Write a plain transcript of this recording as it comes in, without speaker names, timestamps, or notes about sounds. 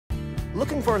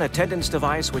Looking for an attendance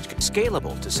device which is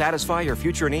scalable to satisfy your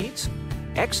future needs?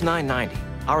 X990,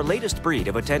 our latest breed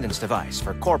of attendance device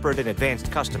for corporate and advanced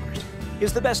customers,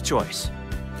 is the best choice.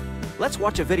 Let's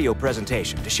watch a video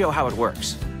presentation to show how it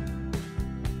works.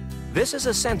 This is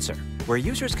a sensor where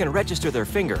users can register their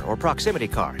finger or proximity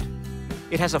card.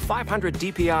 It has a 500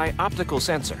 dpi optical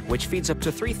sensor which feeds up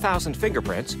to 3,000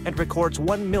 fingerprints and records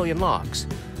 1 million logs.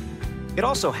 It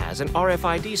also has an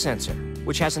RFID sensor,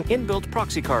 which has an inbuilt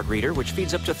proxy card reader which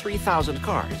feeds up to 3,000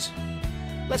 cards.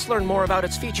 Let's learn more about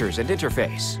its features and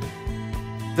interface.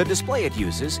 The display it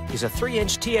uses is a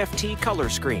 3-inch TFT color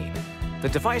screen. The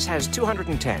device has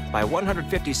 210 by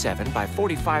 157 by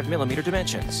 45 millimeter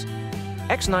dimensions.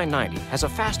 X990 has a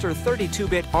faster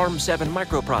 32-bit ARM7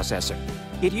 microprocessor.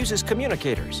 It uses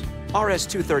communicators,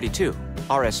 RS-232,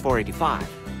 RS-485,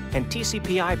 and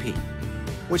TCP/IP,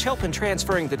 which help in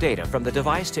transferring the data from the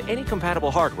device to any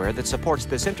compatible hardware that supports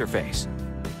this interface.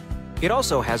 It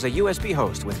also has a USB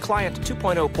host with Client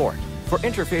 2.0 port for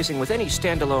interfacing with any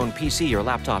standalone PC or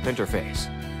laptop interface.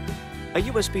 A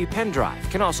USB pen drive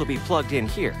can also be plugged in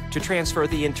here to transfer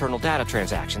the internal data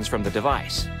transactions from the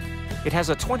device. It has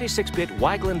a 26-bit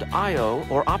Weigand I/O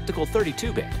or optical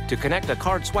 32-bit to connect a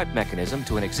card swipe mechanism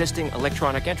to an existing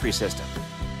electronic entry system.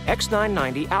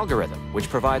 X990 algorithm, which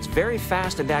provides very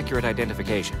fast and accurate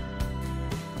identification.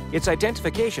 Its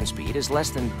identification speed is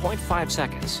less than 0.5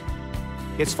 seconds.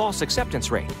 Its false acceptance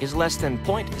rate is less than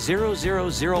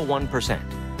 0.0001%.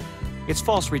 Its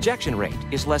false rejection rate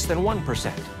is less than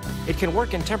 1%. It can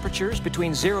work in temperatures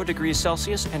between 0 degrees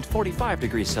Celsius and 45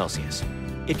 degrees Celsius.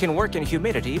 It can work in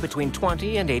humidity between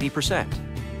 20 and 80%.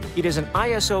 It is an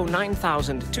ISO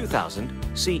 9000-2000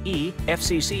 CE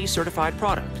FCC certified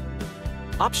product.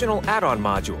 Optional add-on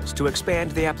modules to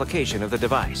expand the application of the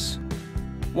device.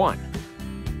 1.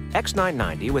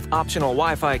 X990 with optional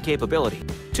Wi-Fi capability.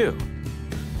 2.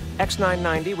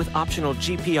 X990 with optional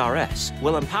GPRS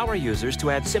will empower users to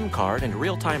add SIM card and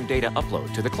real-time data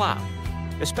upload to the cloud,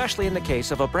 especially in the case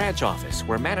of a branch office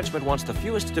where management wants the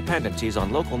fewest dependencies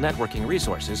on local networking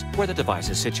resources where the device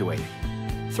is situated.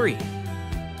 3.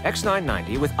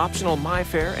 X990 with optional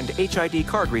mifare and HID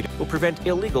card reader will prevent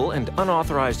illegal and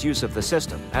unauthorized use of the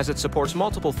system as it supports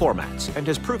multiple formats and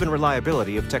has proven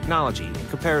reliability of technology in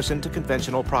comparison to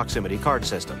conventional proximity card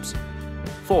systems.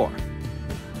 4.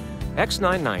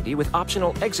 X990 with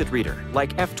optional exit reader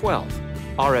like F12,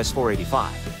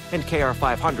 RS-485, and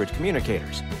KR500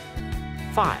 communicators.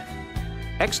 5.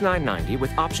 X990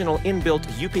 with optional inbuilt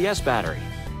UPS battery.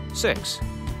 6.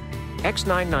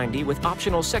 X990 with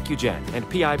optional SecuGen and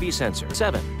PIB sensor.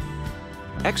 7.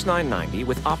 X990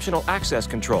 with optional access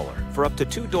controller for up to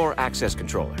 2 door access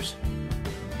controllers.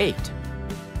 8.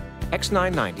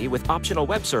 X990 with optional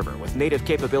web server with native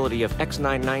capability of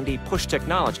X990 push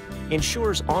technology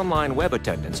ensures online web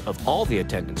attendance of all the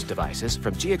attendance devices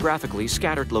from geographically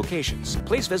scattered locations.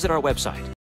 Please visit our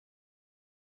website.